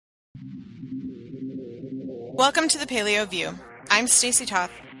Welcome to the Paleo View. I'm Stacey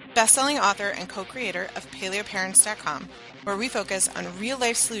Toth, best-selling author and co-creator of PaleoParents.com, where we focus on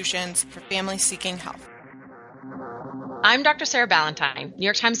real-life solutions for families seeking health. I'm Dr. Sarah Ballantyne, New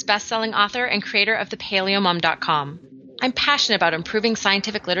York Times best-selling author and creator of thepaleomom.com. I'm passionate about improving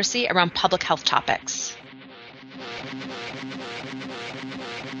scientific literacy around public health topics.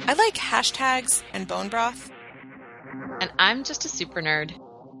 I like hashtags and bone broth. And I'm just a super nerd.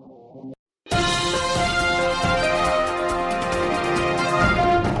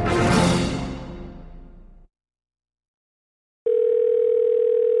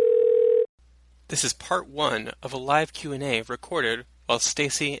 This is part one of a live Q&A recorded while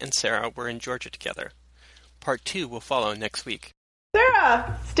Stacey and Sarah were in Georgia together. Part two will follow next week.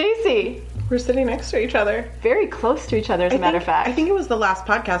 Sarah! Stacy! We're sitting next to each other. Very close to each other, as a matter of fact. I think it was the last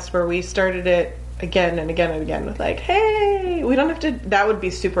podcast where we started it again and again and again with like, hey, we don't have to, that would be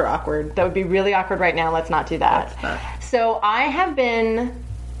super awkward. That would be really awkward right now. Let's not do that. So I have been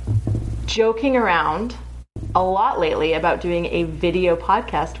joking around a lot lately about doing a video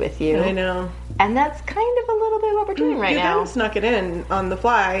podcast with you. I know. And that's kind of a little bit what we're doing right now. You kind of snuck it in on the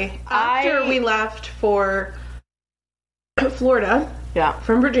fly after we left for Florida. Yeah.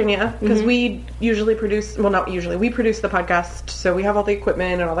 From Virginia, because we usually produce, well, not usually, we produce the podcast, so we have all the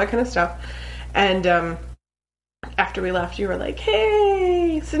equipment and all that kind of stuff. And after we left, you were like,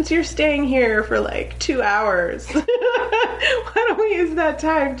 hey, since you're staying here for like 2 hours, why don't we use that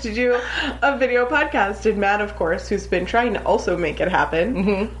time to do a video podcast? And Matt, of course, who's been trying to also make it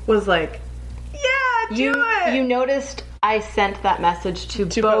happen, was like, yeah, do it. You noticed I sent that message to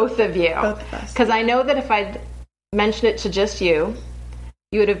both of you. Both of us. Because I know that if I'd mentioned it to just you,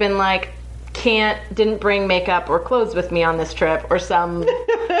 you would have been like, didn't bring makeup or clothes with me on this trip, or some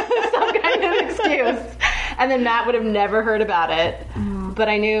kind of excuse. And then Matt would have never heard about it. But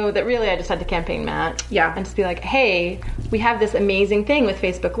I knew that really I just had to campaign Matt. Yeah. And just be like, hey, we have this amazing thing with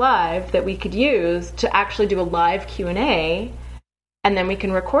Facebook Live that we could use to actually do a live Q&A, and then we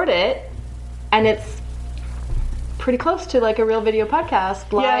can record it, and it's pretty close to like a real video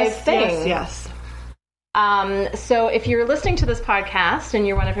podcast live thing. Yes. So if you're listening to this podcast and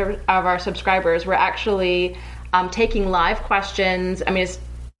you're one of our subscribers, we're actually taking live questions. I mean, if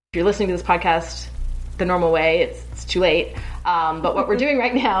you're listening to this podcast the normal way, it's too late. But what we're doing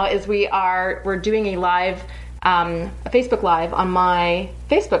right now is we're doing a live, a Facebook Live on my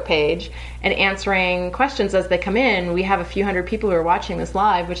Facebook page and answering questions as they come in. We have a few hundred people who are watching this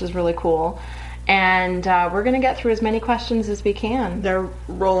live, which is really cool. And we're going to get through as many questions as we can. They're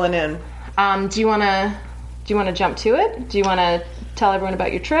rolling in. Do you want to jump to it? Do you want to tell everyone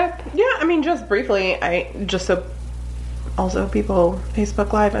about your trip? Yeah, I mean, just briefly, so also people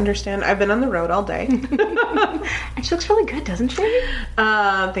Facebook Live understand, I've been on the road all day. And she looks really good, doesn't she?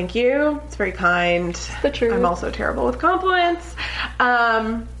 Thank you. It's very kind. The truth. I'm also terrible with compliments.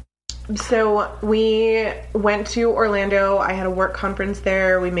 So we went to Orlando. I had a work conference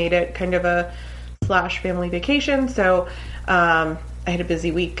there. We made it kind of a /family vacation. So I had a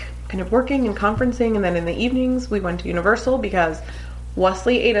busy week kind of working and conferencing, and then in the evenings we went to Universal because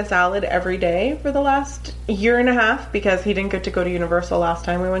Wesley ate a salad every day for the last year and a half because he didn't get to go to Universal last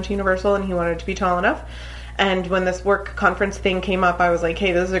time we went to Universal, and he wanted to be tall enough. And when this work conference thing came up, I was like,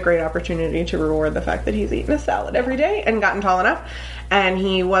 hey, this is a great opportunity to reward the fact that he's eaten a salad every day and gotten tall enough. And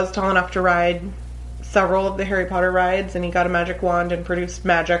he was tall enough to ride several of the Harry Potter rides, and he got a magic wand and produced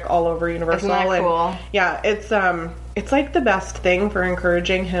magic all over Universal. Isn't that cool? And yeah, it's like the best thing for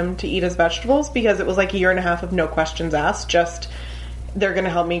encouraging him to eat his vegetables, because it was like a year and a half of no questions asked, just they're going to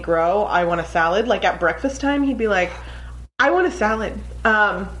help me grow. I want a salad. Like at breakfast time, he'd be like, I want a salad.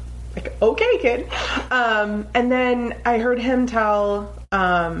 Like, okay, kid. And then I heard him tell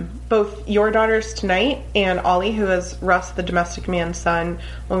both your daughters tonight and Ollie, who is Russ, the domestic man's son,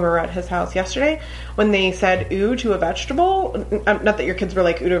 when we were at his house yesterday, when they said ooh to a vegetable. Not that your kids were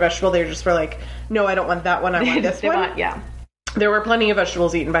like ooh to a vegetable. They just were like, no, I don't want that one. I want this one. Yeah. There were plenty of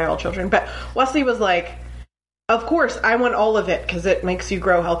vegetables eaten by all children. But Wesley was like, of course, I want all of it because it makes you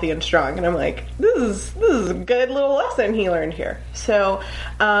grow healthy and strong. And I'm like, this is a good little lesson he learned here. So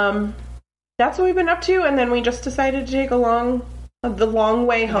that's what we've been up to. And then we just decided to take the long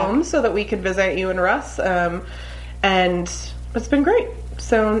way home so that we could visit you and Russ. And it's been great.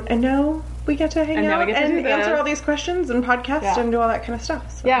 So, and now we get to hang out and answer all these questions and podcast and do all that kind of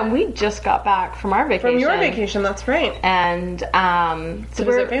stuff. So. Yeah, and we just got back from our vacation. From your vacation, that's right. And so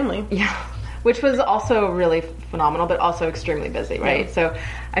visit family. Yeah. Which was also really phenomenal, but also extremely busy, right? Yeah. So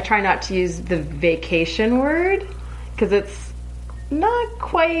I try not to use the vacation word because it's not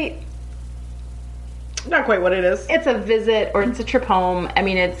quite not quite what it is. It's a visit or it's a trip home. I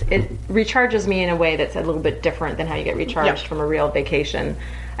mean, it recharges me in a way that's a little bit different than how you get recharged from a real vacation.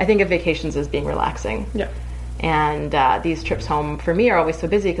 I think of vacations as being relaxing. Yeah. And these trips home for me are always so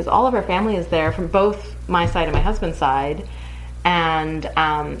busy because all of our family is there from both my side and my husband's side. And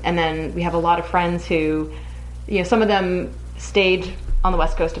then we have a lot of friends who, some of them stayed on the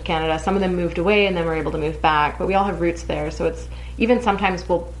west coast of Canada. Some of them moved away and then were able to move back. But we all have roots there. So it's even sometimes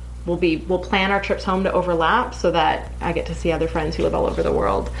we'll plan our trips home to overlap so that I get to see other friends who live all over the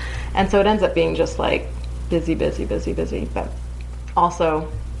world. And so it ends up being just like busy. But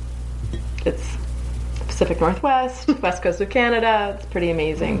also it's Pacific Northwest, west coast of Canada. It's pretty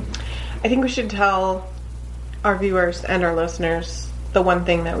amazing. I think we should tell our viewers and our listeners the one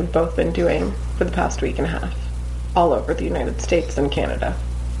thing that we've both been doing for the past week and a half all over the United States and Canada.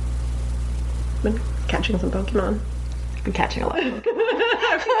 Been catching some Pokemon. I've been catching a lot of Pokemon.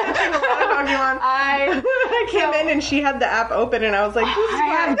 Catching a lot of Pokemon. I came in and she had the app open and I was like, this is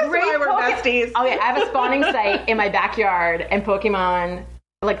why we're besties. Okay, I have a spawning site in my backyard and Pokemon,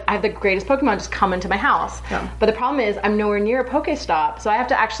 like I have the greatest Pokemon just come into my house. Yeah. But the problem is I'm nowhere near a Pokestop, so I have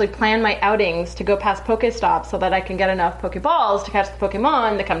to actually plan my outings to go past Pokestops so that I can get enough Pokeballs to catch the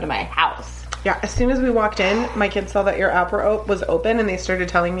Pokemon to come to my house. Yeah, as soon as we walked in, my kids saw that your app was open, and they started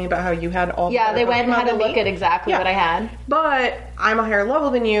telling me about how you had all. Yeah, they went and had a look at exactly what I had. But I'm a higher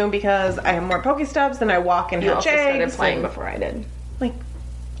level than you because I have more Pokestops and I walk and you hatch also started eggs. Playing before I did. Like,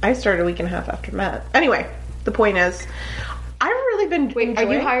 I started a week and a half after Matt. Anyway, the point is, I've really been. Wait,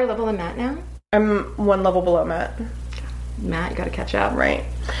 are you higher level than Matt now? I'm one level below Matt. Matt, you got to catch up, right?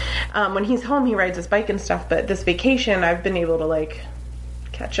 When he's home, he rides his bike and stuff. But this vacation, I've been able to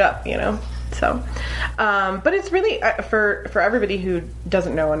catch up, So, but it's really for everybody who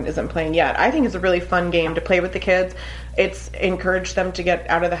doesn't know and isn't playing yet. I think it's a really fun game to play with the kids. It's encouraged them to get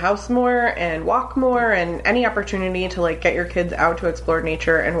out of the house more and walk more, and any opportunity to get your kids out to explore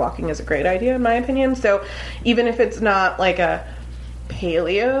nature and walking is a great idea in my opinion. So, even if it's not like a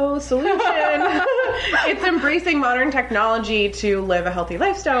paleo solution, it's embracing modern technology to live a healthy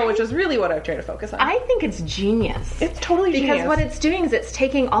lifestyle, which is really what I've tried to focus on. I think it's genius. It's totally genius. Because what it's doing is it's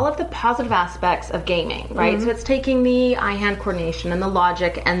taking all of the positive aspects of gaming, right? Mm-hmm. So it's taking the eye-hand coordination and the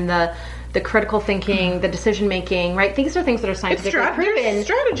logic and the critical thinking, the decision making, right? These are things that are scientifically proven. There's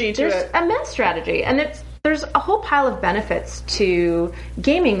strategy to it. There's immense strategy, and there's a whole pile of benefits to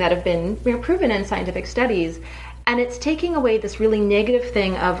gaming that have been proven in scientific studies. And it's taking away this really negative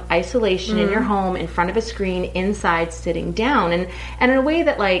thing of isolation in your home, in front of a screen, inside, sitting down. And in a way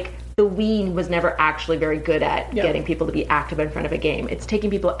that, the Wii was never actually very good at getting people to be active in front of a game. It's taking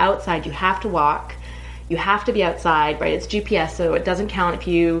people outside. You have to walk. You have to be outside, right? It's GPS, so it doesn't count if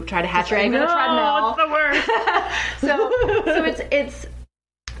you try to hatch your egg on a treadmill. It's the worst. so it's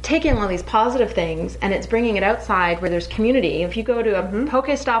taking all these positive things and it's bringing it outside where there's community. If you go to a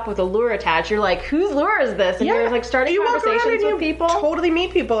Pokestop with a lure attached, you're like, whose lure is this? And you're starting conversations with people. Totally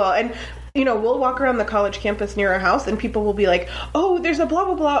meet people. And we'll walk around the college campus near our house and people will be like, oh, there's a blah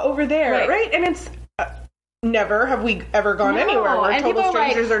blah blah over there, right? And it's never have we ever gone anywhere where and total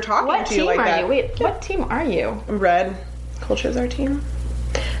strangers are talking to you like that. Wait, what team are you? Red. Culture's our team.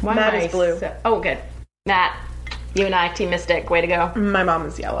 Why Matt is blue. Good. Matt, you and I, Team Mystic, way to go. My mom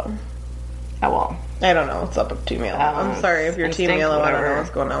is yellow. Oh, well. I don't know what's up with Team Yellow. I'm sorry if you're Team Yellow. I don't know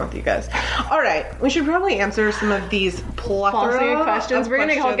what's going on with you guys. All right. We should probably answer some of these plethora questions. We're going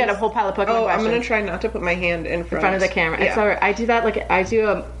to get a whole pile of Pokemon questions. I'm going to try not to put my hand in front of the camera. Yeah. It's all right. I do that. I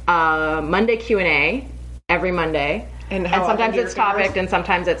do a Monday Q&A every Monday. And sometimes it's topic, and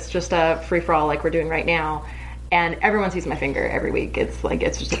sometimes it's just a free-for-all like we're doing right now. And everyone sees my finger every week. It's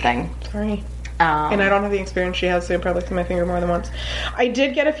just a thing. Sorry. And I don't have the experience she has, so you'll probably see my finger more than once. I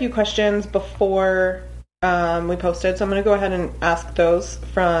did get a few questions before we posted, so I'm going to go ahead and ask those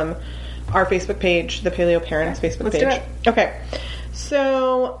from our Facebook page, the Paleo Parents Facebook page. Let's do it. Okay.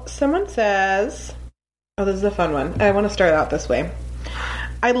 So someone says, this is a fun one. I want to start out this way.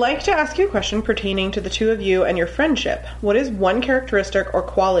 I'd like to ask you a question pertaining to the two of you and your friendship. What is one characteristic or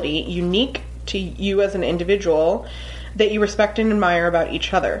quality unique to you as an individual that you respect and admire about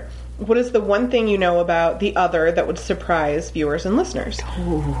each other? What is the one thing you know about the other that would surprise viewers and listeners?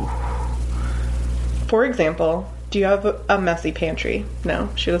 Ooh. For example, do you have a messy pantry? No,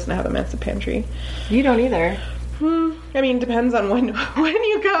 she doesn't have a messy pantry. You don't either. I mean, depends on when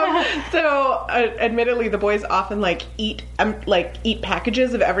you come. So, admittedly, the boys often eat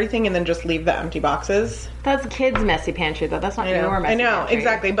packages of everything and then just leave the empty boxes. That's kids' messy pantry, though. That's not your messy pantry. I know,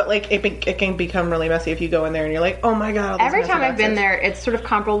 exactly. But it can become really messy if you go in there and you're like, oh my god. All these Every time messy I've been there, it's sort of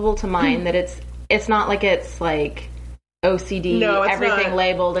comparable to mine. That it's not like it's OCD, No, it's everything not.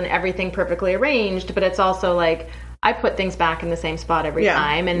 labeled and everything perfectly arranged, but it's also like I put things back in the same spot every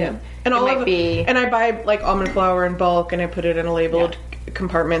time, and and it all might of be. And I buy like almond flour in bulk, and I put it in a labeled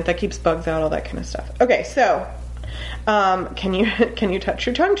compartment that keeps bugs out, all that kind of stuff. Okay, so can you touch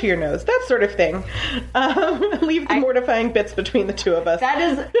your tongue to your nose? That sort of thing. Leave the mortifying bits between the two of us. That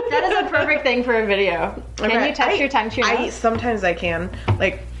is a perfect thing for a video. Can you touch your tongue to your nose? Sometimes I can.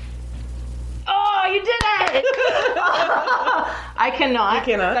 Like, oh, you did it! I cannot. You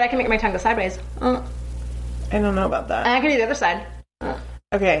cannot? But I can make my tongue go sideways. I don't know about that. And I can do the other side.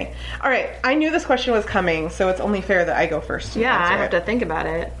 Okay. All right. I knew this question was coming, so it's only fair that I go first. Yeah, I have to think about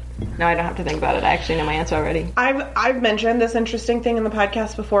it. No, I don't have to think about it. I actually know my answer already. I've mentioned this interesting thing in the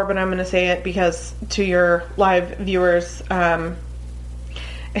podcast before, but I'm going to say it because to your live viewers,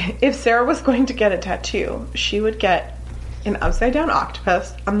 if Sarah was going to get a tattoo, she would get an upside down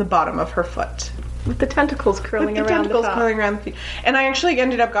octopus on the bottom of her foot. With the tentacles curling around the top. curling around the feet. And I actually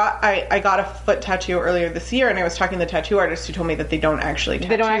ended up I got a foot tattoo earlier this year, and I was talking to the tattoo artist who told me that they don't actually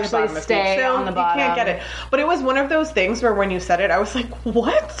tattoo don't the actually bottom of stay feet. So on the bottom. You can't get it. But it was one of those things where when you said it, I was like,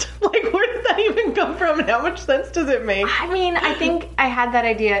 what? Like, where did that even come from, and how much sense does it make? I mean, I think I had that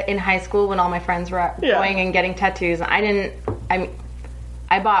idea in high school when all my friends were going and getting tattoos.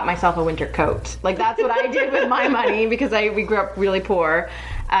 I bought myself a winter coat. Like, that's what I did with my money because we grew up really poor.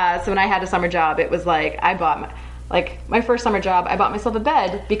 So when I had a summer job, it was like I bought my first summer job. I bought myself a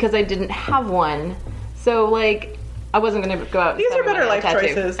bed because I didn't have one. So like I wasn't going to go out. And These are spend better money on life a tattoo.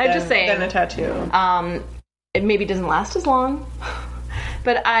 choices I'm just saying. than a tattoo. It maybe doesn't last as long,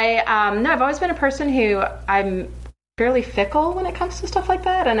 but I've always been a person who I'm fairly fickle when it comes to stuff like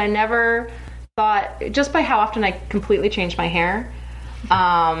that, and I never thought, just by how often I completely change my hair.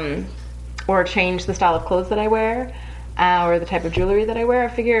 Or change the style of clothes that I wear, or the type of jewelry that I wear. I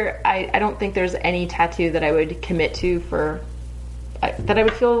figure I don't think there's any tattoo that I would commit to that I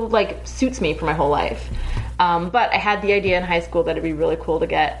would feel like suits me for my whole life. But I had the idea in high school that it'd be really cool to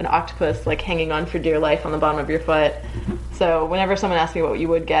get an octopus like hanging on for dear life on the bottom of your foot. So whenever someone asks me what you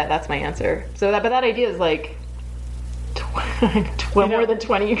would get, that's my answer. So that idea is like more than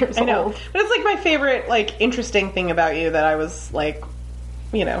 20 years I know. old. But it's like my favorite, like, interesting thing about you that I was like,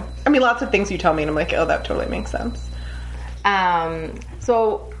 you know, I mean, lots of things you tell me and I'm like, oh, that totally makes sense.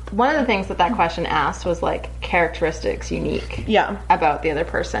 So one of the things that question asked was like characteristics unique about the other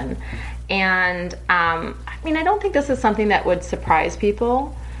person. And I mean, I don't think this is something that would surprise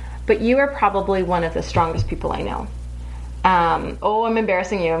people, but you are probably one of the strongest people I know. I'm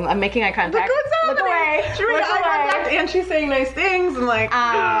embarrassing you. I'm making eye contact. Look away. She's making eye contact and she's saying nice things and like,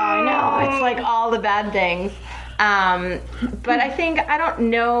 no, it's like all the bad things. But I think, I don't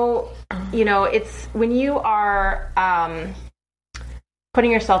know, you know, it's when you are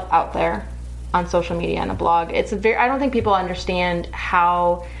putting yourself out there on social media and a blog, I don't think people understand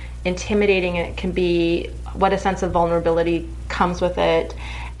how intimidating it can be, what a sense of vulnerability comes with it.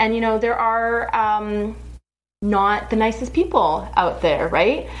 And, you know, there are not the nicest people out there,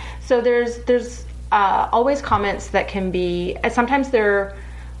 right? So there's always comments that can be, sometimes they're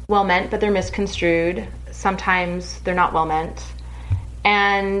well meant, but they're misconstrued. Sometimes they're not well meant.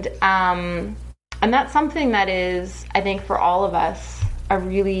 And that's something that is, I think, for all of us, a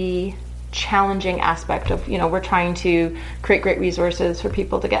really challenging aspect of, you know, we're trying to create great resources for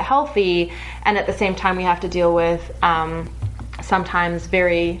people to get healthy, and at the same time we have to deal with sometimes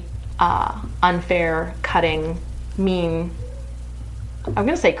very unfair, cutting, mean, I'm going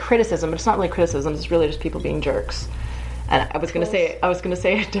to say criticism, but it's not really criticism, it's really just people being jerks. And I was going to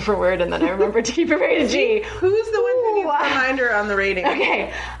say a different word, and then I remembered to keep it rated G. Who's the one who needs a reminder on the rating?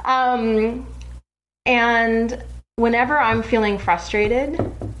 Okay. And whenever I'm feeling frustrated,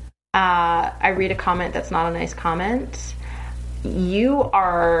 I read a comment that's not a nice comment. You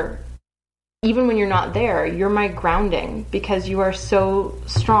are, even when you're not there, you're my grounding because you are so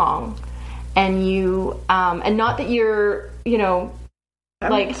strong, and you, and not that you're, you know,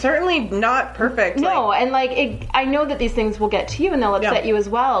 I'm certainly not perfect. No, and I know that these things will get to you and they'll upset you as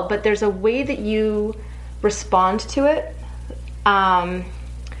well, but there's a way that you respond to it.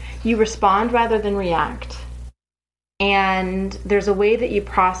 You respond rather than react. And there's a way that you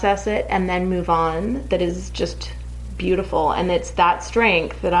process it and then move on that is just beautiful. And it's that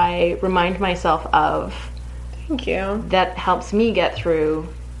strength that I remind myself of. Thank you. That helps me get through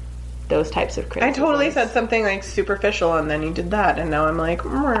those types of criticisms. I totally said something like superficial and then you did that and now I'm like,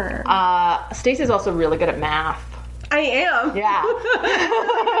 Stacey's also really good at math. I am. Yeah.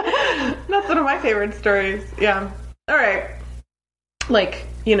 That's one of my favorite stories. Yeah. All right. Like,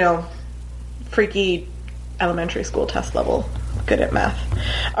 you know, freaky elementary school test level. Good at math.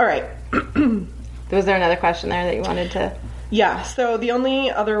 All right. Was there another question there that you wanted to? Yeah, so the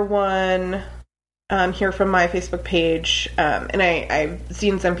only other one here from my Facebook page, and I've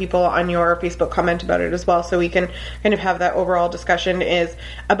seen some people on your Facebook comment about it as well, so we can kind of have that overall discussion, is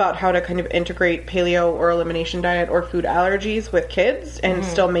about how to kind of integrate paleo or elimination diet or food allergies with kids and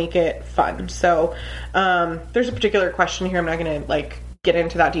still make it fun. So there's a particular question here. I'm not going to get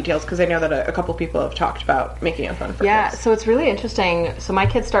into that details because I know that a couple people have talked about making it fun for kids. So it's really interesting. So my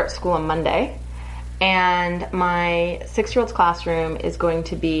kids start school on Monday. And my 6-year-old's classroom is going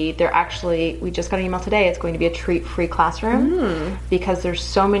to be, we just got an email today, it's going to be a treat-free classroom because there's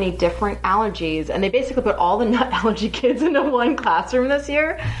so many different allergies. And they basically put all the nut allergy kids into one classroom this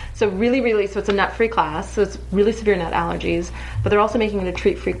year. So so it's a nut-free class, so it's really severe nut allergies. But they're also making it a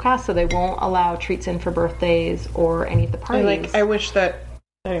treat-free class, so they won't allow treats in for birthdays or any of the parties. I wish that...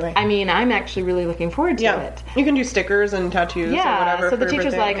 Anyway. I mean, I'm actually really looking forward to it. You can do stickers and tattoos or whatever. So the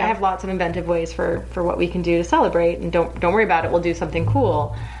teacher's I have lots of inventive ways for what we can do to celebrate, and don't worry about it, we'll do something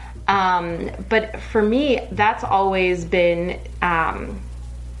cool. But for me, that's always been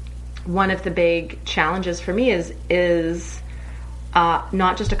one of the big challenges for me is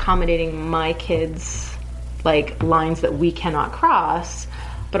not just accommodating my kids' lines that we cannot cross,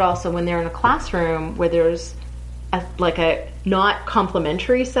 but also when they're in a classroom where there's a not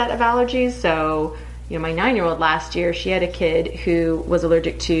complementary set of allergies. So, my 9-year-old last year, she had a kid who was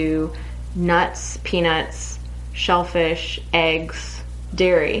allergic to nuts, peanuts, shellfish, eggs,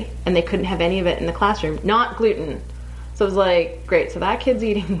 dairy, and they couldn't have any of it in the classroom, not gluten. So it was great, so that kid's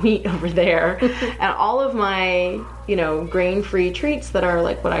eating meat over there, and all of my, grain-free treats that are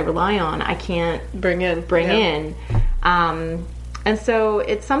what I rely on, I can't bring in. And so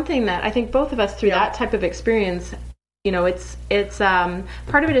it's something that I think both of us, through that type of experience, it's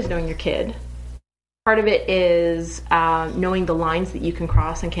part of it is knowing your kid. Part of it is knowing the lines that you can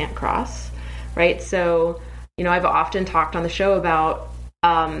cross and can't cross, right? So, I've often talked on the show about,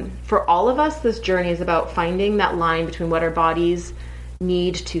 for all of us, this journey is about finding that line between what our bodies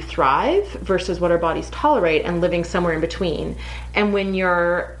need to thrive versus what our bodies tolerate, and living somewhere in between. And when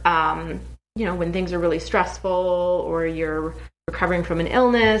you're, when things are really stressful or you're recovering from an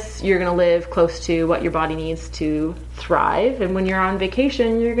illness, you're going to live close to what your body needs to thrive. And when you're on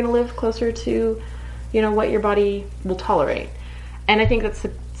vacation, you're going to live closer to, what your body will tolerate. And I think that's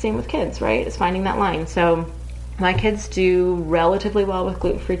the same with kids, right? It's finding that line. So my kids do relatively well with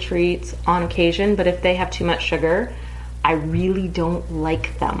gluten-free treats on occasion, but if they have too much sugar, I really don't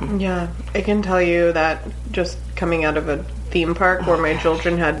like them. Yeah, I can tell you that just coming out of a theme park where my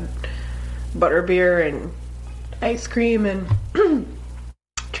children had butterbeer and ice cream and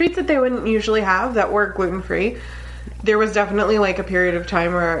treats that they wouldn't usually have that were gluten-free, there was definitely a period of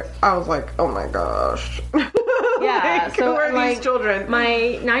time where I was like, oh my gosh. Yeah, so who are these children?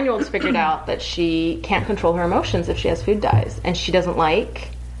 My 9-year-old's figured out that she can't control her emotions if she has food dyes, and she doesn't like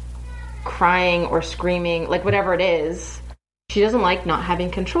crying or screaming, whatever it is. She doesn't like not having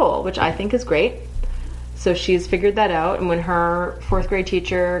control, which I think is great. So she's figured that out, and when her 4th grade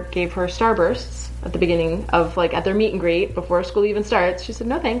teacher gave her Starbursts at the beginning of, at their meet and greet before school even starts, she said,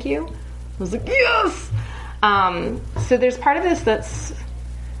 no, thank you. I was like, yes! So there's part of this that's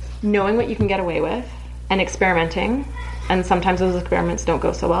knowing what you can get away with and experimenting, and sometimes those experiments don't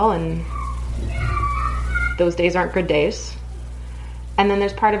go so well, and those days aren't good days. And then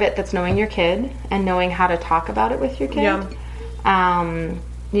there's part of it that's knowing your kid and knowing how to talk about it with your kid. Yeah.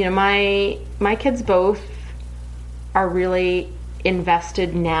 My kids both are really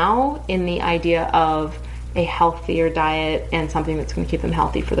invested now in the idea of a healthier diet and something that's going to keep them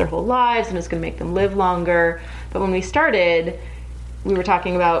healthy for their whole lives and is going to make them live longer. But when we started, we were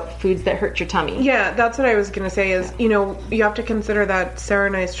talking about foods that hurt your tummy. Yeah, that's what I was going to say is, you have to consider that Sarah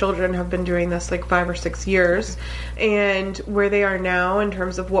and I's children have been doing this 5 or 6 years, and where they are now in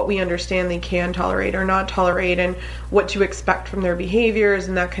terms of what we understand they can tolerate or not tolerate and what to expect from their behaviors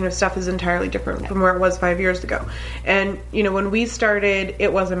and that kind of stuff is entirely different from where it was 5 years ago. And, when we started,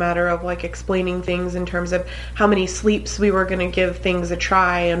 it was a matter of explaining things in terms of how many sleeps we were going to give things a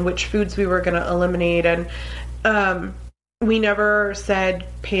try and which foods we were going to eliminate. And, we never said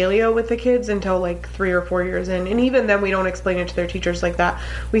paleo with the kids until 3 or 4 years in. And even then, we don't explain it to their teachers like that.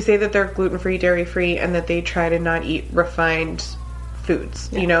 We say that they're gluten-free, dairy-free, and that they try to not eat refined foods,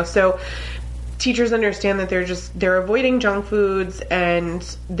 So teachers understand that they're avoiding junk foods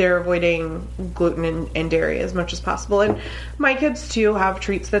and they're avoiding gluten and dairy as much as possible. And my kids, too, have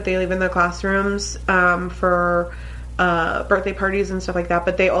treats that they leave in the classrooms for birthday parties and stuff like that,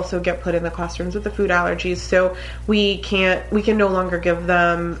 but they also get put in the classrooms with the food allergies, so we can no longer give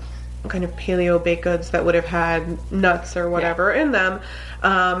them kind of paleo baked goods that would have had nuts or whatever in them,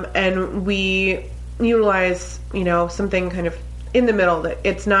 and we utilize, something kind of in the middle, that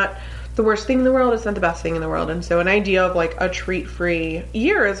it's not the worst thing in the world, it's not the best thing in the world. And so an idea of like a treat-free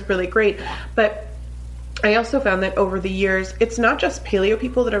year is really great. But I also found that over the years, it's not just paleo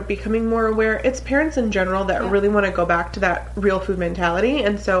people that are becoming more aware, it's parents in general that really want to go back to that real food mentality.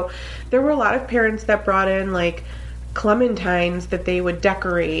 And so there were a lot of parents that brought in like clementines that they would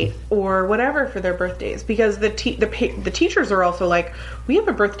decorate or whatever for their birthdays, because the teachers are also like, we have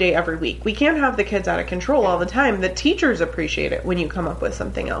a birthday every week. We can't have the kids out of control all the time. The teachers appreciate it when you come up with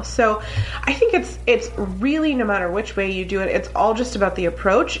something else. So I think it's really, no matter which way you do it, it's all just about the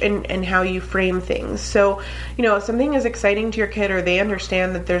approach and how you frame things. So, if something is exciting to your kid or they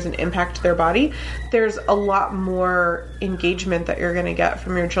understand that there's an impact to their body, there's a lot more engagement that you're going to get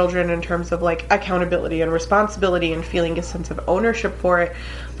from your children in terms of like accountability and responsibility and feeling a sense of ownership for it,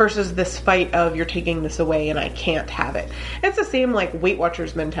 versus this fight of you're taking this away and I can't have it. It's the same like Weight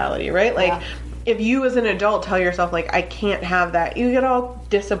Watchers mentality, right? Like if you as an adult tell yourself like I can't have that, you get all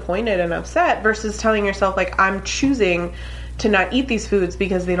disappointed and upset, versus telling yourself like I'm choosing to not eat these foods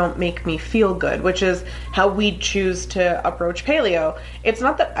because they don't make me feel good, which is how we choose to approach paleo. It's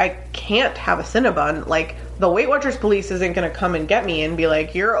not that I can't have a Cinnabon. Like the Weight Watchers police isn't going to come and get me and be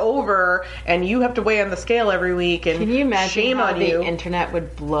like, you're over and you have to weigh on the scale every week. And can you imagine shame how on the you. internet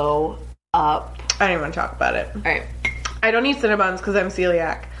would blow up? I don't even want to talk about it. All right. I don't eat Cinnabons because I'm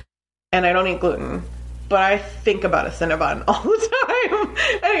celiac and I don't eat gluten. But I think about a Cinnabon all the time.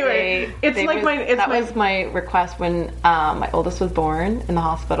 Anyway, that was my request when my oldest was born in the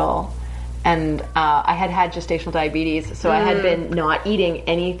hospital, and I had gestational diabetes, so I had been not eating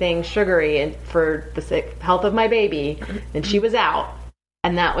anything sugary and for the health of my baby. And she was out,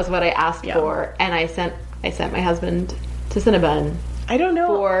 and that was what I asked for. And I sent my husband to Cinnabon. I don't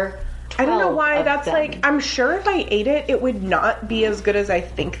know. I don't know why that's them. like, I'm sure if I ate it, it would not be as good as I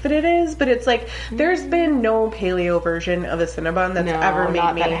think that it is, but it's like, there's been no paleo version of a Cinnabon that's ever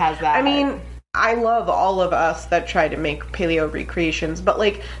made me. That has that. I mean, I love all of us that try to make paleo recreations, but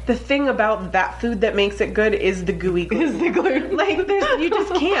like, the thing about that food that makes it good is the gooey gluten. Is the gluten. Like, you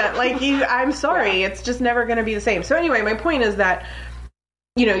just can't. Like, I'm sorry, it's just never going to be the same. So anyway, my point is that,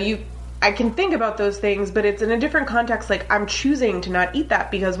 I can think about those things, but it's in a different context. Like, I'm choosing to not eat that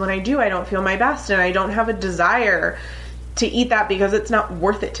because when I do, I don't feel my best and I don't have a desire to eat that because it's not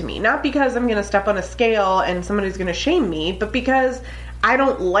worth it to me. Not because I'm going to step on a scale and somebody's going to shame me, but because I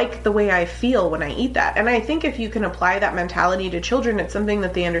don't like the way I feel when I eat that. And I think if you can apply that mentality to children, it's something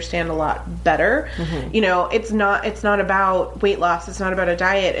that they understand a lot better. Mm-hmm. It's not about weight loss. It's not about a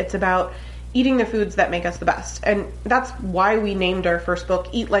diet. It's about eating the foods that make us the best. And that's why we named our first book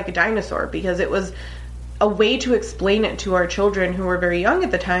Eat Like a Dinosaur, because it was a way to explain it to our children who were very young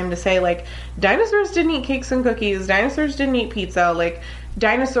at the time, to say like, dinosaurs didn't eat cakes and cookies, dinosaurs didn't eat pizza, like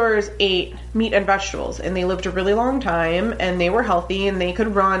dinosaurs ate meat and vegetables and they lived a really long time and they were healthy and they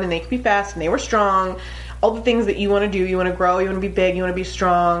could run and they could be fast and they were strong. All the things that you want to do, you want to grow, you want to be big, you want to be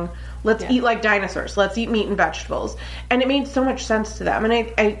strong. Let's eat like dinosaurs. Let's eat meat and vegetables. And it made so much sense to them. And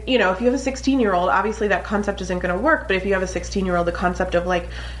I if you have a 16-year-old, obviously that concept isn't going to work. But if you have a 16-year-old, the concept of like,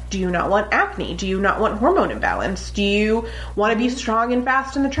 do you not want acne? Do you not want hormone imbalance? Do you want to be strong and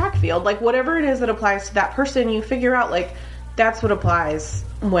fast in the track field? Like whatever it is that applies to that person, you figure out like, that's what applies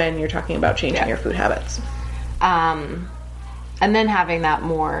when you're talking about changing your food habits. And then having that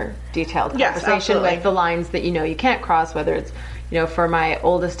more detailed conversation with the lines that you can't cross, whether it's for my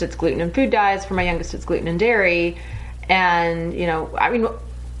oldest, it's gluten and food dyes. For my youngest, it's gluten and dairy. And,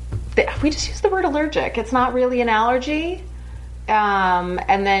 we just use the word allergic. It's not really an allergy.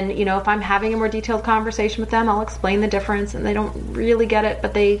 And then, if I'm having a more detailed conversation with them, I'll explain the difference. And they don't really get it,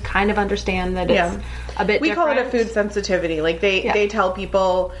 but they kind of understand that it's a bit different. We call it a food sensitivity. Like, they tell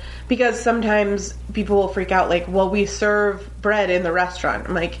people, because sometimes people will freak out, like, well, we serve bread in the restaurant.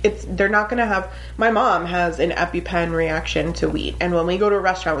 I'm like, they're not going to have... My mom has an EpiPen reaction to wheat. And when we go to a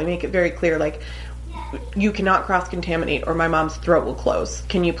restaurant, we make it very clear, like, you cannot cross-contaminate or my mom's throat will close.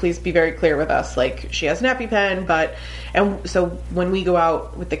 Can you please be very clear with us? Like, she has an EpiPen, and so when we go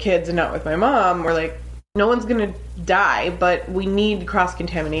out with the kids and not with my mom, we're like, no one's going to die, but we need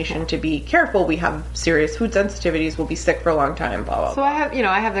cross-contamination to be careful. We have serious food sensitivities. We'll be sick for a long time, blah, blah, blah. So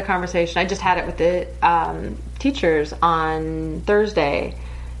I have the conversation. I just had it with the teachers on Thursday.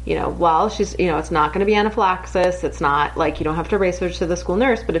 She's, it's not going to be anaphylaxis. It's not like you don't have to race her to the school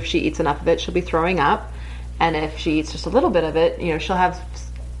nurse, but if she eats enough of it, she'll be throwing up. And if she eats just a little bit of it, she'll have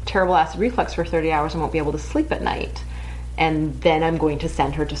terrible acid reflux for 30 hours and won't be able to sleep at night. And then I'm going to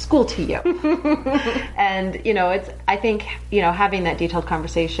send her to school to you. And, I think, having that detailed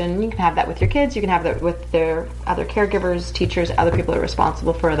conversation, you can have that with your kids, you can have that with their other caregivers, teachers, other people that are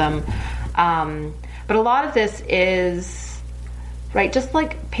responsible for them. But a lot of this is, right, just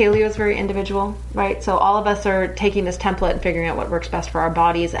like paleo is very individual, right? So all of us are taking this template and figuring out what works best for our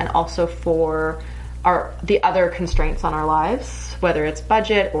bodies and also for the other constraints on our lives, whether it's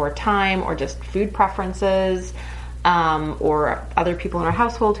budget or time or just food preferences, or other people in our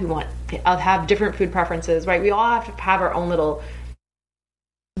household who want to have different food preferences, right? We all have to have our own little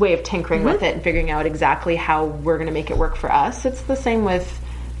way of tinkering with it and figuring out exactly how we're going to make it work for us. It's the same with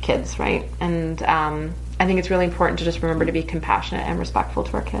kids, right? And I think it's really important to just remember to be compassionate and respectful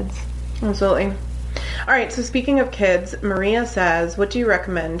to our kids. Absolutely. All right, so speaking of kids, Maria says, what do you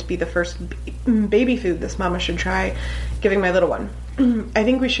recommend be the first baby food this mama should try giving my little one? I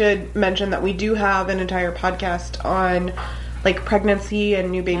think we should mention that we do have an entire podcast on like pregnancy and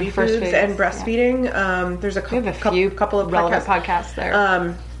new baby foods and breastfeeding. Yeah. There's a couple of relevant podcasts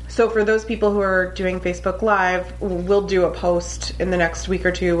there. So for those people who are doing Facebook Live, we'll do a post in the next week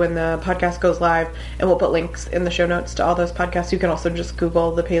or two when the podcast goes live, and we'll put links in the show notes to all those podcasts. You can also just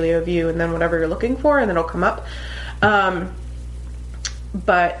Google the Paleo View and then whatever you're looking for, and then it'll come up.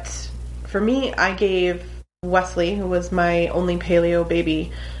 But for me, I gave Wesley, who was my only paleo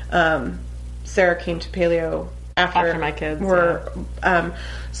baby. Sarah came to paleo after my kids.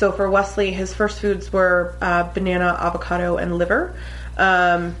 So for Wesley, his first foods were banana, avocado, and liver.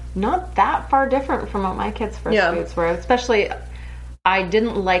 Not that far different from what my kids' first foods were. Especially, I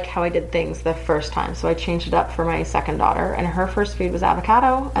didn't like how I did things the first time, so I changed it up for my second daughter, and her first food was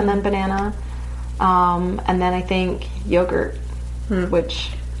avocado, and then banana, and then I think yogurt, which,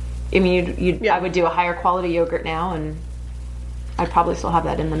 I mean, I would do a higher quality yogurt now, and I'd probably still have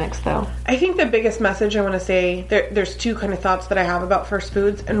that in the mix, though. I think the biggest message I want to say, there's two kind of thoughts that I have about first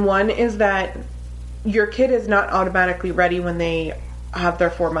foods, and one is that your kid is not automatically ready when they have their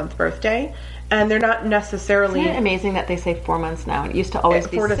 4-month birthday, and they're not necessarily... Isn't it amazing that they say 4 months now? It used to always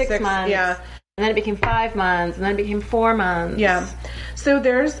be 6 months, and then it became 5 months, and then it became 4 months. Yeah. So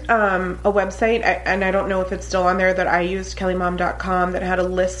there's a website, and I don't know if it's still on there, that I used, kellymom.com, that had a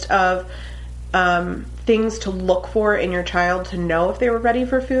list of things to look for in your child to know if they were ready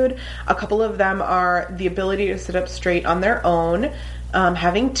for food. A couple of them are the ability to sit up straight on their own,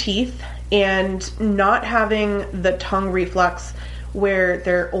 having teeth, and not having the tongue reflex where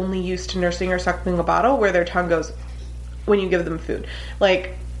they're only used to nursing or suckling a bottle, where their tongue goes when you give them food.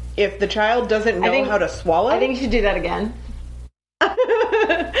 Like, if the child doesn't know how to swallow... I think you should do that again.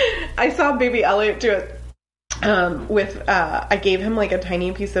 I saw baby Elliot do it I gave him like a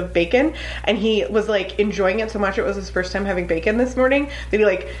tiny piece of bacon, and he was like enjoying it so much. It was his first time having bacon this morning,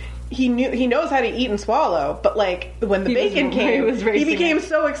 that he knows how to eat and swallow, but like when the bacon came, he became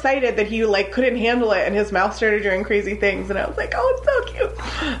so excited that he like couldn't handle it, and his mouth started doing crazy things, and I was like, oh, it's so cute.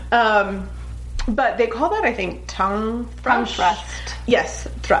 But they call that, I think, tongue thrust. Yes,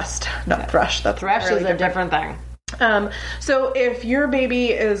 thrust, not thrush. That's thrush is a different thing. So if your baby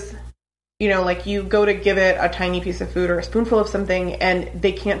is, like you go to give it a tiny piece of food or a spoonful of something and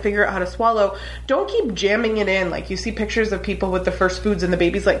they can't figure out how to swallow, don't keep jamming it in. Like, you see pictures of people with the first foods and the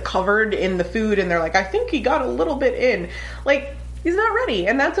baby's like covered in the food and they're like, I think he got a little bit in. Like, he's not ready,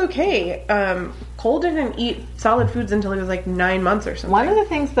 and that's okay. Cole didn't eat solid foods until he was like 9 months or something. One of the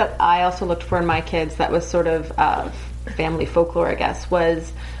things that I also looked for in my kids that was sort of family folklore, I guess,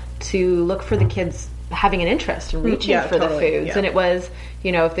 was to look for the kids having an interest in reaching for the foods. Yeah. And it was,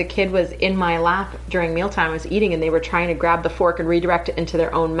 if the kid was in my lap during mealtime, I was eating, and they were trying to grab the fork and redirect it into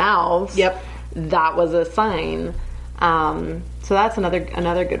their own mouths. Yep. That was a sign. So that's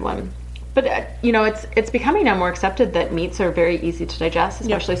another good one. But, it's becoming now more accepted that meats are very easy to digest,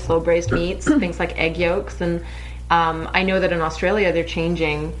 especially slow braised meats, things like egg yolks. And I know that in Australia they're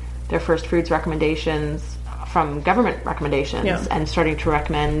changing their first foods recommendations from government recommendations and starting to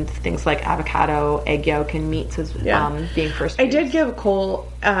recommend things like avocado, egg yolk, and meats as being first foods. I did give Cole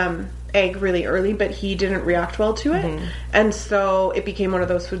egg really early, but he didn't react well to it, and so it became one of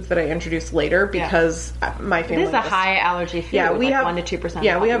those foods that I introduced later because my family... It is a high allergy food. Yeah, we have 1 to 2%.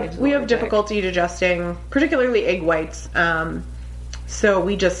 Yeah, we have difficulty digesting, particularly egg whites. So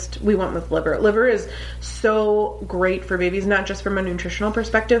we went with liver. Liver is so great for babies, not just from a nutritional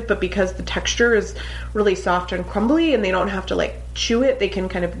perspective, but because the texture is really soft and crumbly and they don't have to like chew it. They can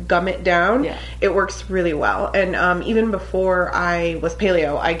kind of gum it down. Yeah. It works really well. And even before I was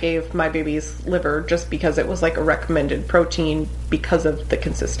paleo, I gave my babies liver just because it was like a recommended protein because of the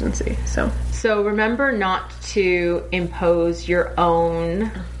consistency. So remember not to impose your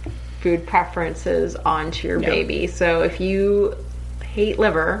own food preferences onto your baby. So if you hate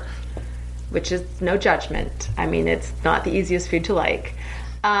liver, which is no judgment. I mean, it's not the easiest food to like.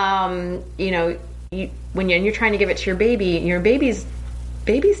 When you're trying to give it to your baby's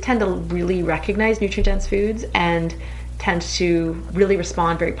babies tend to really recognize nutrient-dense foods and tend to really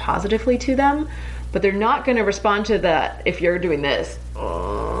respond very positively to them, but they're not going to respond to that if you're doing this.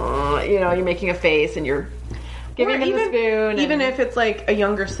 You're making a face and you're giving them the spoon. Even if it's like a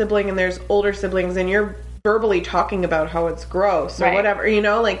younger sibling and there's older siblings and you're verbally talking about how it's gross or whatever,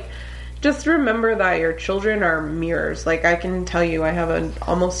 just remember that your children are mirrors. Like, I can tell you, I have an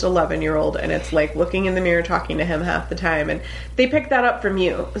almost 11-year-old, and it's like looking in the mirror, talking to him half the time, and they pick that up from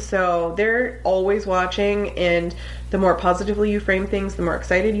you. So they're always watching, and the more positively you frame things, the more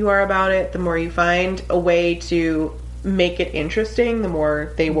excited you are about it, the more you find a way to make it interesting, the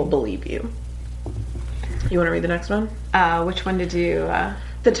more they will believe you. You want to read the next one? Which one did you...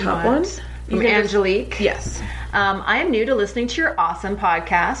 the top one? From Angelique. Yes. I am new to listening to your awesome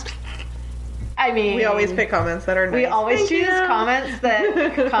podcast. I mean, we always pick comments that are nice. We always choose comments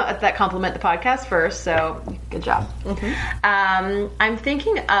that compliment the podcast first, so good job. Mm-hmm. I'm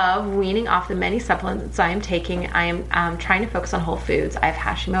thinking of weaning off the many supplements I am taking. I am trying to focus on whole foods. I have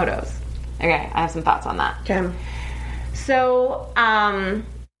Hashimoto's. Okay, I have some thoughts on that. Okay. So,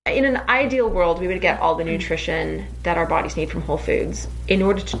 in an ideal world, we would get all the nutrition that our bodies need from whole foods. In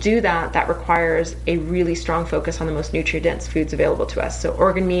order to do that, that requires a really strong focus on the most nutrient-dense foods available to us. So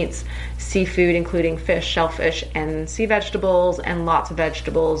organ meats, seafood, including fish, shellfish, and sea vegetables, and lots of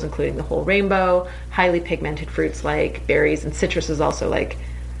vegetables, including the whole rainbow, highly pigmented fruits like berries, and citrus is also like,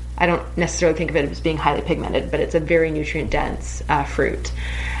 I don't necessarily think of it as being highly pigmented, but it's a very nutrient-dense fruit.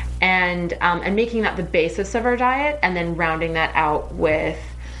 And making that the basis of our diet, and then rounding that out with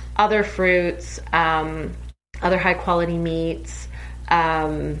other fruits, other high quality meats,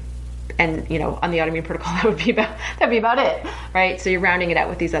 and on the autoimmune protocol, that'd be about it, right? So you're rounding it out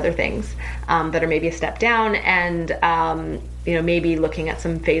with these other things that are maybe a step down, and maybe looking at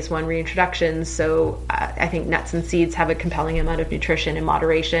some phase 1 reintroductions. So I think nuts and seeds have a compelling amount of nutrition in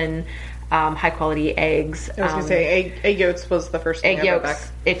moderation. High quality eggs. I was going to say egg yolks was the first thing. Egg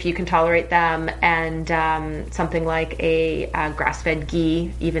yolks, if you can tolerate them, and something like a grass-fed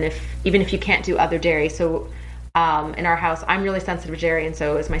ghee, even if you can't do other dairy. So in our house, I'm really sensitive to dairy, and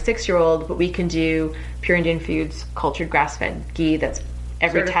so is my 6-year-old. But we can do Pure Indian Foods cultured grass-fed ghee. That's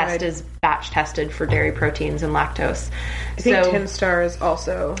every certified. Test is batch tested for dairy proteins and lactose. I think TinStar is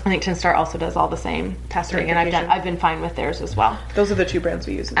also. I think TinStar also does all the same testing, and I've been fine with theirs as well. Those are the 2 brands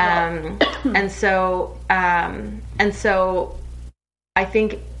we use as well. And so I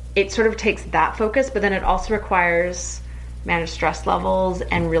think it sort of takes that focus, but then it also requires managed stress levels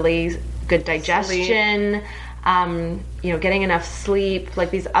and really good digestion. Getting enough sleep.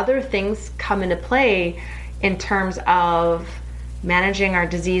 Like, these other things come into play in terms of managing our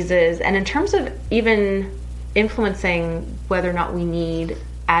diseases, and in terms of even influencing whether or not we need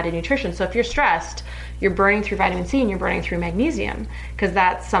added nutrition. So if you're stressed, you're burning through vitamin C and you're burning through magnesium, because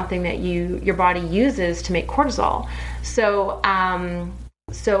that's something that your body uses to make cortisol. So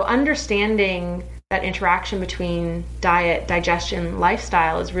understanding that interaction between diet, digestion,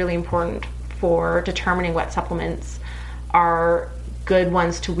 lifestyle is really important for determining what supplements are good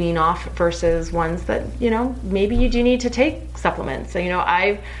ones to wean off versus ones that, maybe you do need to take supplements. So,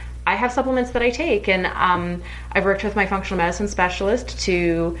 I have supplements that I take, and I've worked with my functional medicine specialist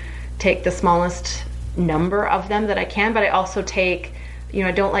to take the smallest number of them that I can, but I also take,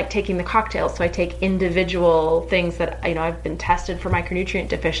 I don't like taking the cocktails, so I take individual things that, I've been tested for micronutrient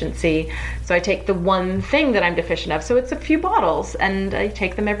deficiency, so I take the one thing that I'm deficient of. So it's a few bottles, and I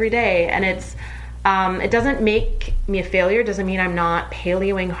take them every day, and it's it doesn't make me a failure. It doesn't mean I'm not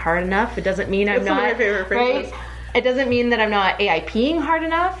paleoing hard enough. It doesn't mean I'm not, one of my favorite phrases. Right? It doesn't mean that I'm not AIPing hard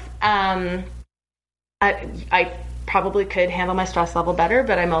enough. I probably could handle my stress level better,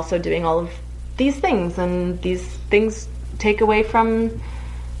 but I'm also doing all of these things, and these things take away from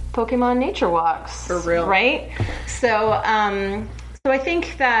Pokemon nature walks. For real. Right? So I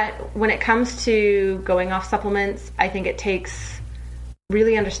think that when it comes to going off supplements, I think it takes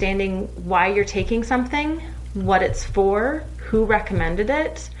really understanding why you're taking something, what it's for, who recommended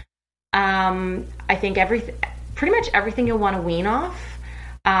it. I think pretty much everything you'll want to wean off.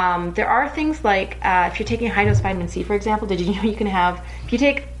 There are things like if you're taking high dose vitamin C, for example, did you know you can have, if you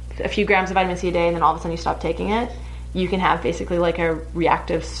take a few grams of vitamin C a day and then all of a sudden you stop taking it, you can have basically like a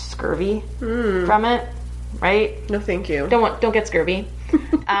reactive scurvy from it, right? No, thank you. Don't get scurvy.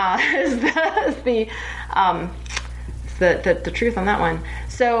 The truth on that one.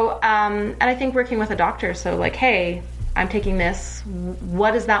 So, and I think working with a doctor, so like, hey, I'm taking this.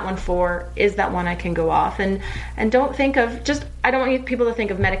 What is that one for? Is that one I can go off? And don't think of I don't want people to think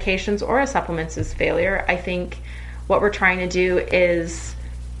of medications or supplements as failure. I think what we're trying to do is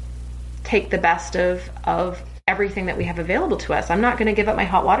take the best of everything that we have available to us. I'm not going to give up my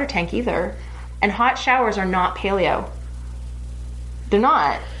hot water tank either. And hot showers are not paleo. They're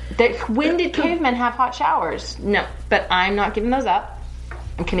not. When did cavemen have hot showers? No, but I'm not giving those up.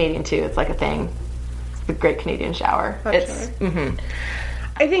 I'm Canadian too. It's like a thing. It's the Great Canadian Shower. Mm-hmm.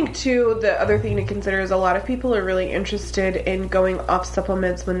 I think too, the other thing to consider is a lot of people are really interested in going off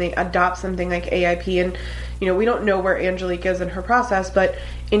supplements when they adopt something like AIP. And, you know, we don't know where Angelique is in her process, but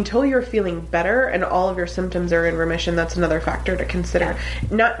until you're feeling better and all of your symptoms are in remission, that's another factor to consider.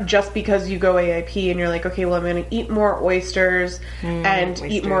 Not just because you go AIP and you're like, okay, well, I'm going to eat more oysters and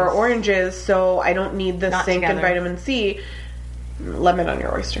eat more oranges, so I don't need the zinc and vitamin C. Lemon on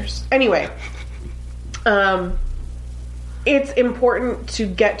your oysters. Anyway, it's important to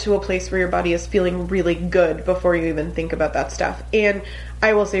get to a place where your body is feeling really good before you even think about that stuff. And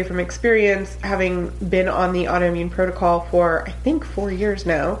I will say from experience, having been on the autoimmune protocol for, I think, 4 years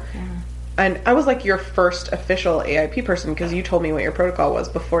now, and I was like your first official AIP person because you told me what your protocol was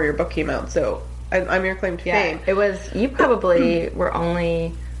before your book came out, so I'm your claim to fame. It was, you probably were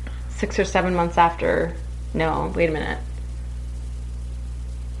only 6 or 7 months after, no, wait a minute.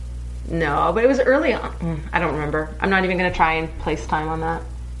 No, but it was early on. I don't remember. I'm not even going to try and place time on that.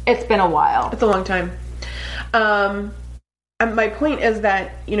 It's been a while. It's a long time. And my point is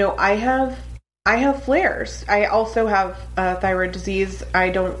that, you know, I have flares. I also have thyroid disease.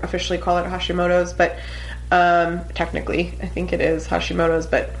 I don't officially call it Hashimoto's, but technically I think it is Hashimoto's.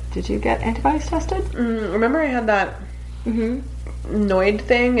 But did you get antibodies tested? Remember I had that NOID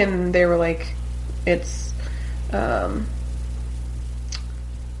thing, and they were like, it's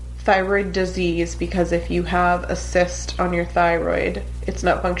thyroid disease because if you have a cyst on your thyroid, it's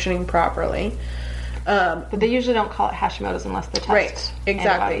not functioning properly. But they usually don't call it Hashimoto's unless they test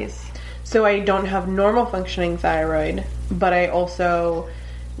antibodies. So I don't have normal functioning thyroid, but I also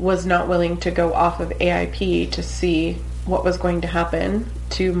was not willing to go off of AIP to see what was going to happen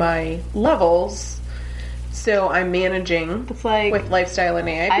to my levels. So I'm managing with lifestyle and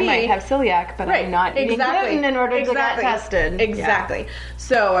AIP. I might have celiac, but I'm not eating gluten in order to get tested. Exactly. Yeah.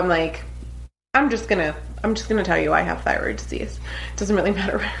 So I'm like, I'm just gonna tell you I have thyroid disease. It doesn't really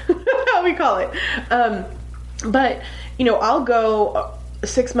matter how we call it. But you know, I'll go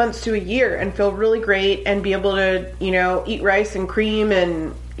 6 months to a year and feel really great and be able to, you know, eat rice and cream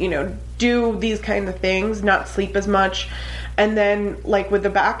and, you know, do these kinds of things, not sleep as much. And then, like with the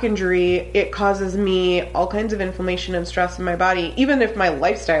back injury, it causes me all kinds of inflammation and stress in my body, even if my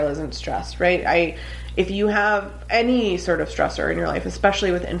lifestyle isn't stressed, right? If you have any sort of stressor in your life,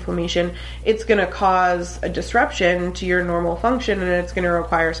 especially with inflammation, it's going to cause a disruption to your normal function, and it's going to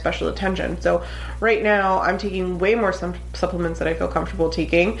require special attention. So right now, I'm taking way more supplements that I feel comfortable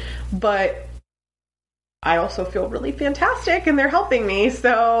taking, but I also feel really fantastic and they're helping me.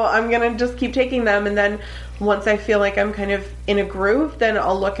 So I'm going to just keep taking them. And then once I feel like I'm kind of in a groove, then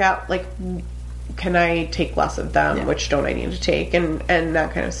I'll look at, like, can I take less of them? Yeah. Which don't I need to take? And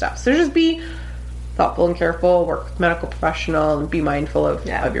that kind of stuff. So just be thoughtful and careful, work with a medical professional, and be mindful of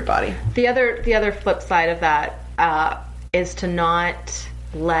your body. The other flip side of that is to not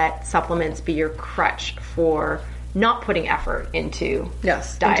let supplements be your crutch for not putting effort into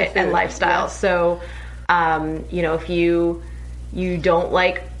diet and lifestyle. Yes. So, you know, if you don't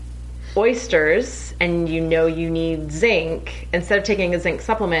like oysters and you know you need zinc, instead of taking a zinc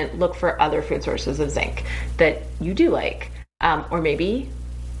supplement, look for other food sources of zinc that you do like. Or maybe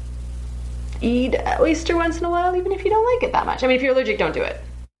eat oyster once in a while, even if you don't like it that much. I mean, if you're allergic, don't do it.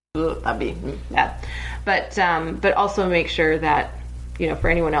 Ugh, that'd be bad. But also make sure that, you know, for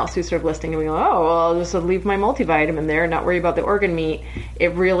anyone else who's sort of listening and going, oh, well, I'll just leave my multivitamin there and not worry about the organ meat,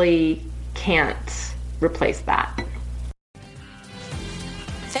 it really can't replace that.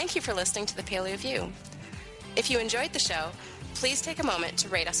 Thank you for listening to the Paleo View. If you enjoyed the show, please take a moment to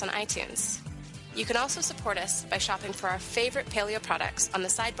rate us on iTunes. You can also support us by shopping for our favorite paleo products on the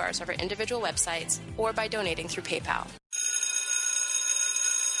sidebars of our individual websites or by donating through PayPal.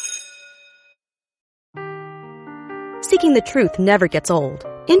 Seeking the truth never gets old.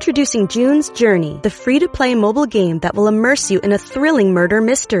 Introducing June's Journey, the free-to-play mobile game that will immerse you in a thrilling murder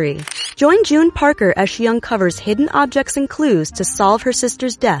mystery. Join June Parker as she uncovers hidden objects and clues to solve her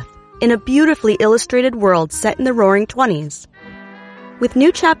sister's death in a beautifully illustrated world set in the Roaring '20s. With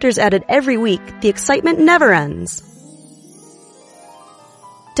new chapters added every week, the excitement never ends.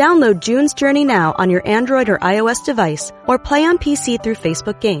 Download June's Journey now on your Android or iOS device or play on PC through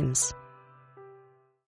Facebook Games.